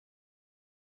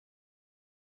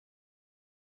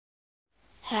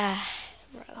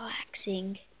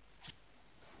Relaxing.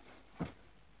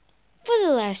 For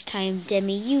the last time,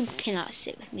 Demi, you cannot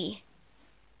sit with me.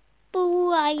 But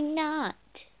why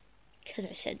not? Because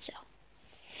I said so.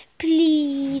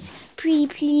 Please, pretty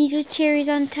please, with cherries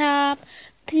on top.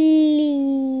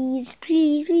 Please,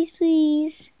 please, please,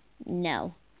 please.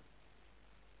 No.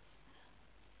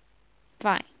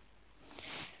 Fine.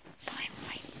 Fine.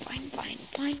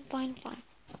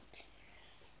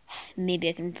 Maybe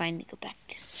I can finally go back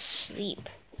to sleep.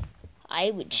 I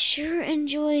would sure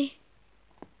enjoy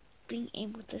being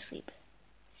able to sleep.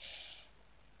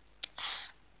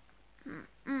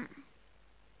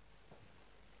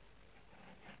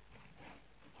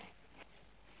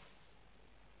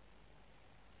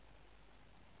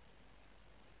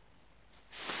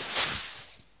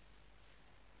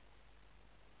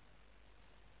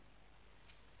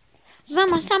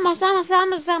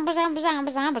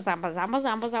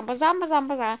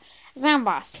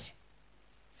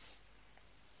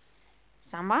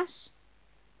 Zambas?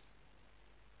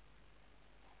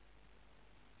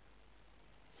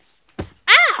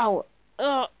 Ow!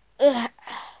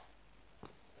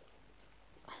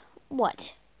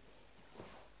 What?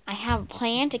 I have a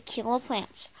plan to kill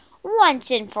plants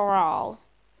once and for all.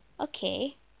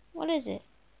 Okay, what is it?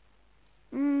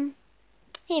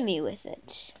 Hit me with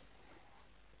it.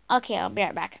 Okay, I'll be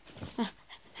right back. What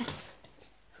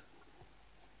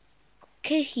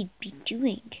could he be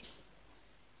doing?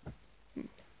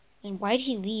 And why'd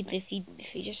he leave if he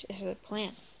just has a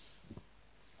plan?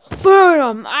 Burn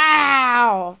him!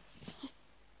 Ow!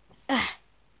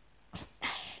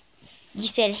 You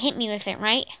said hit me with it,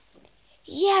 right?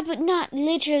 Yeah, but not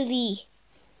literally.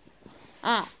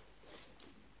 Oh.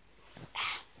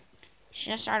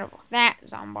 Should have started with that,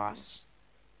 Zomboss.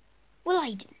 Well,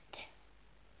 I didn't.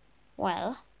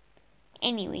 Well,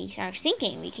 anyways, I was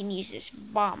thinking we can use this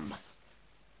bomb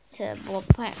to blow up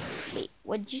the plants. Wait,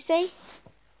 what did you say?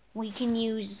 We can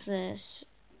use this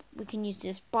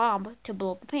bomb to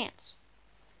blow up the plants.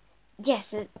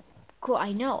 Yes, cool,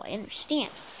 I know, I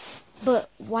understand. But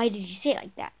why did you say it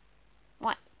like that?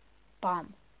 What?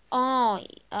 Bomb. Oh,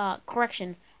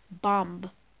 correction.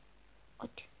 Bomb.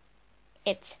 What?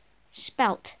 It's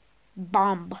spelt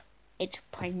bomb. It's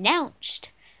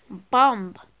pronounced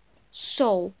bomb.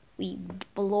 So we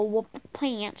blow up the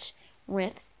plants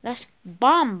with this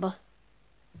bomb.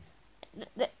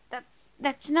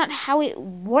 That's not how it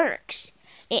works.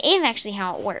 It is actually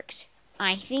how it works.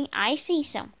 I think I see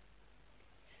so.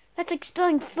 That's like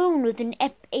spelling phone with an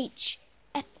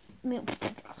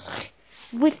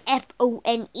with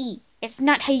F-O-N-E. It's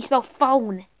not how you spell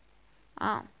phone.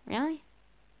 Oh, really?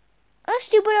 How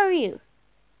stupid are you?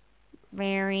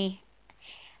 Very.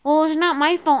 Well, it's not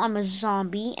my fault I'm a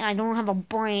zombie and I don't have a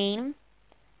brain.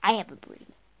 I have a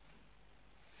brain.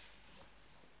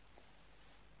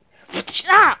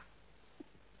 Ah!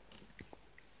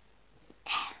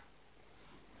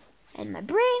 And my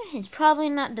brain is probably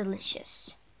not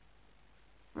delicious.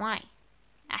 Why?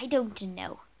 I don't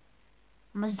know.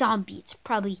 I'm a zombie. It's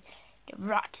probably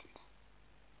rotten.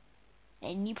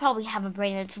 And you probably have a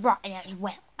brain that's rotten as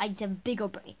well. I just have a bigger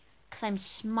brain because I'm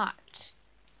smart.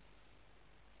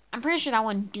 I'm pretty sure that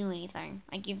wouldn't do anything.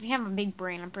 Like if you have a big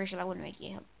brain, I'm pretty sure that wouldn't make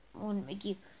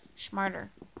you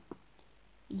smarter.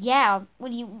 Yeah.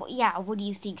 What do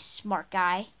you think, smart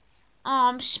guy?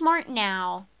 I'm smart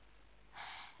now.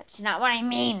 That's not what I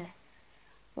mean.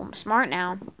 Well, I'm smart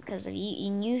now because of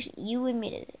you. You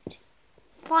admitted it.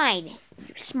 Fine,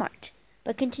 you're smart,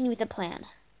 but continue with the plan.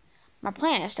 My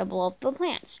plan is to blow up the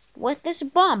plants with this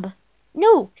bomb.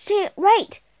 No, say it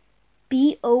right.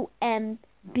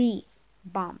 B-O-M-B.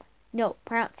 Bomb. No,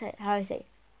 pronounce it how I say.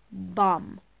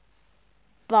 Bomb.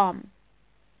 Bomb.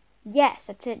 Yes,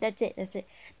 that's it.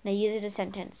 Now use it as a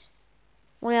sentence.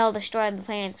 We'll destroy the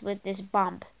plants with this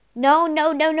bomb. No.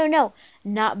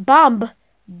 Not bomb.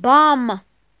 Bomb.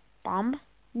 Bomb?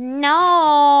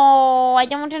 No, I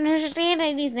don't understand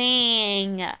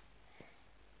anything.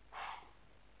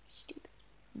 Stupid.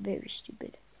 Very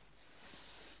stupid.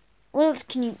 What else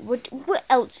can you, what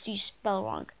else do you spell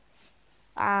wrong?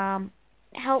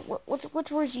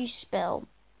 What's words you spell?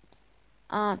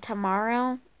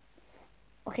 Tomorrow?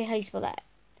 Okay, how do you spell that?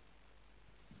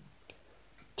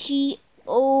 T-O-M-A-R-O-W?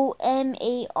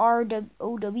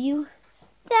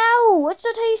 No, that's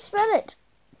not how you spell it.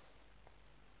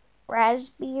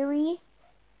 Raspberry.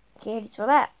 Okay, how do you spell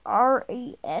that?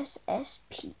 R-A-S-S-B-E-R-R-Y.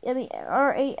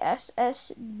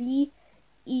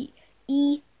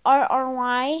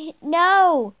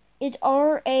 No, it's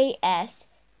R-A-S-P-B-E-R-R-Y.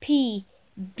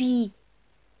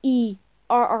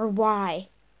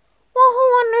 Well, who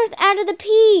on earth added the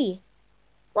P?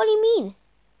 What do you mean?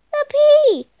 the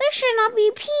pea? There should not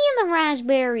be pea in the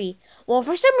raspberry. Well,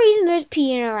 for some reason there's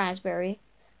pea in a raspberry.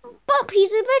 But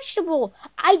pea's a vegetable.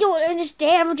 I don't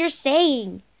understand what you're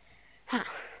saying. Huh.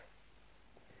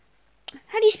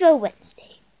 How do you spell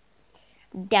Wednesday?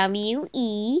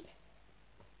 W-E...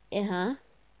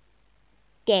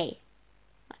 Day.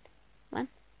 What?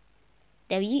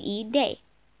 W-E, day.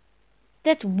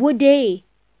 That's woody.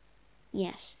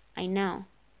 Yes, I know.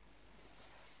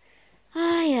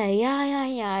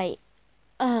 Ay.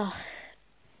 Ugh.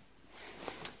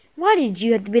 Why did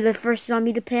you have to be the first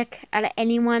zombie to pick out of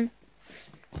anyone?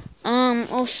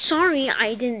 Oh, sorry,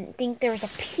 I didn't think there was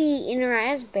a pea in a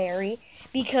raspberry.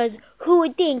 Because who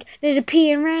would think there's a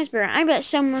pea in raspberry? I bet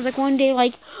someone was like one day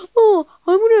like, oh,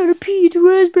 I'm gonna add a pea to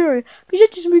raspberry. Because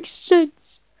that just makes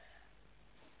sense.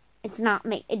 It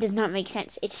does not make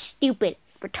sense. It's stupid.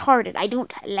 Retarded. I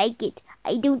don't like it.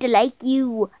 I don't like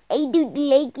you. I don't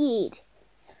like it.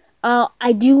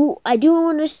 I do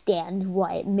understand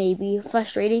why it may be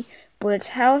frustrating, but it's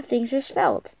how things are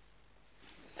spelled.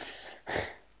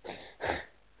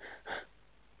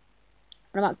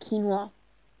 What about quinoa?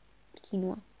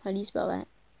 Quinoa. How do you spell that?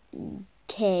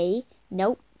 K.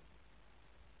 Nope.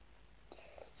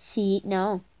 C.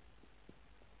 No.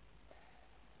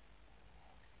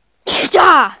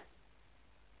 Kacha!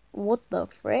 What the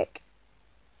frick?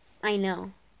 I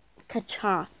know.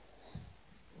 Kacha.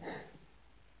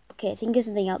 Okay, think of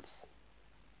something else.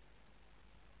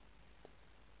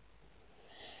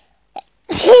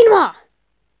 Quinoa!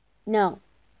 No.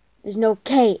 There's no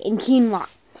K in quinoa.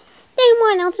 Then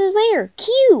what else is there?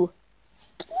 Q.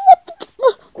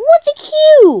 What's a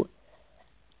Q?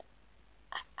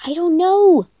 I don't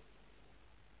know.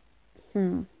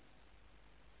 How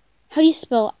do you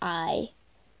spell I?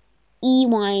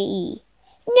 E-Y-E.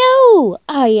 No!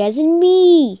 I as in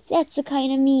me. That's the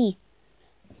kind of me.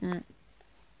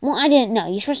 Well, I didn't know.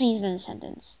 You're supposed to use it in a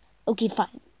sentence. Okay,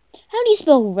 fine. How do you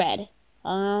spell red?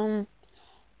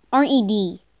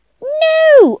 R-E-D.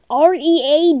 No!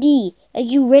 R-E-A-D. Like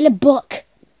you read a book.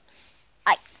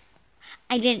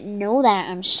 I didn't know that.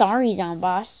 I'm sorry,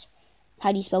 Zomboss.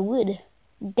 How do you spell wood?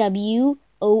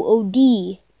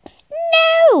 W-O-O-D.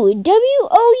 No!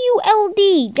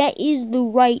 W-O-U-L-D. That is the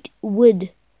right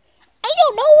wood. I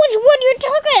don't know which wood you're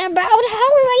talking about. How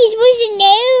am I supposed to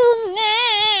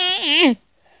know?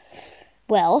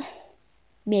 Well,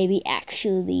 maybe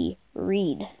actually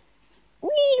read.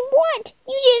 Read what?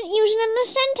 You didn't use it in a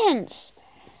sentence.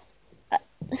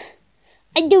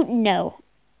 I don't know.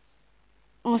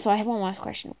 Also, I have one last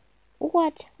question.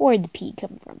 Where'd the P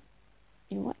come from?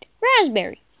 And what?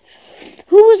 Raspberry.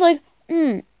 Who was like,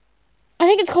 I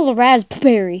think it's called a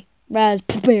raspberry.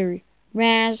 Raspberry.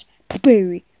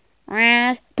 Raspberry.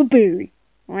 Raspberry.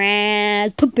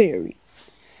 Raspberry.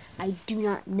 I do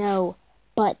not know,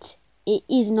 but it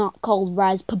is not called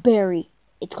raspberry.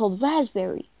 It's called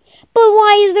raspberry. But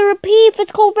why is there a P if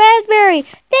it's called raspberry?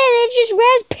 Then it's just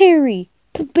raspberry.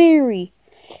 Berry.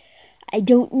 I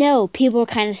don't know. People are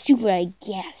kind of stupid, I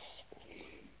guess.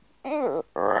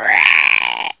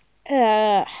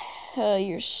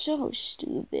 You're so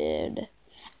stupid.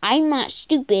 I'm not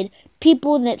stupid.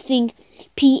 People that think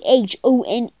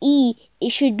P-H-O-N-E,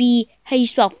 it should be, how you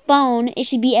spell phone, it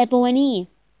should be F-O-N-E.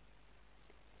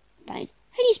 Fine.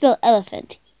 How do you spell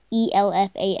elephant?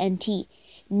 E-L-F-A-N-T.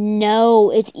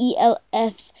 No, it's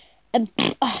E-L-F...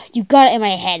 you got it in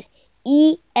my head.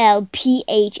 E-L-P-H-A-N-T.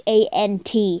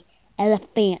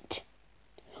 Elephant.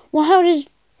 Well, how does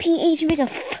P-H make a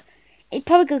F? It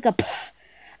probably goes like a P.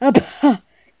 A P.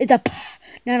 It's a P.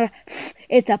 Not a F.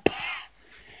 It's a P.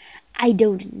 I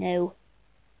don't know.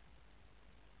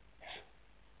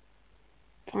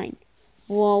 Fine.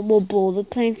 Well, we'll blow the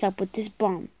plants up with this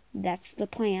bomb. That's the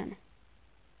plan.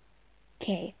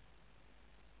 Okay.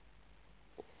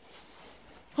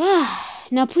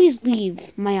 Now please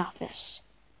leave my office.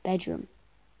 Bedroom.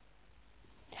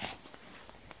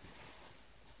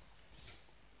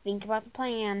 Think about the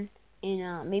plan,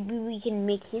 and maybe we can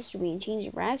make history and change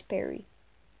the raspberry,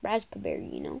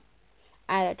 you know,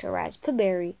 either to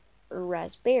raspberry or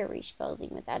raspberry, spelling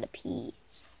without a P.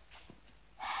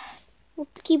 We'll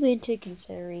keep it into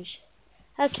consideration.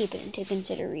 I'll keep it into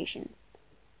consideration,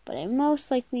 but I most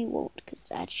likely won't, because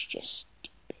that's just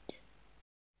stupid.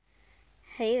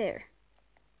 Hey there.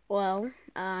 Well,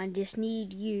 I just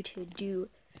need you to do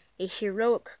a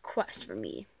heroic quest for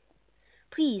me.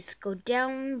 Please go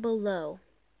down below.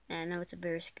 And I know it's a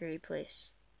very scary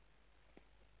place.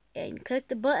 And click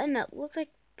the button that looks like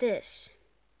this.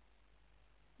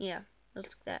 Yeah,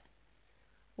 looks like that.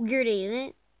 Weird, ain't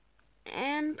it?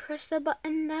 And press the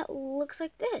button that looks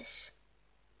like this.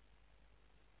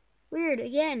 Weird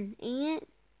again, ain't it?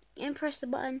 And press the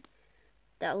button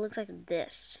that looks like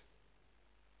this.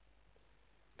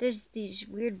 There's these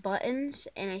weird buttons,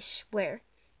 and I swear,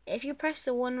 if you press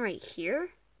the one right here,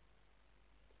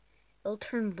 it'll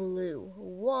turn blue.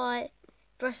 What?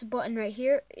 Press the button right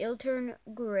here, it'll turn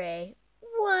gray.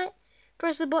 What?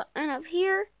 Press the button up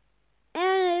here,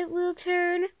 and it will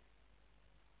turn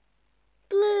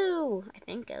blue. I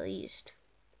think, at least.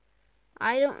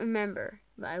 I don't remember,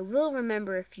 but I will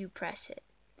remember if you press it.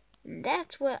 And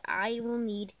that's what I will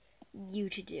need you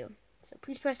to do. So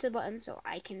please press the button so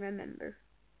I can remember.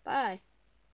 Bye.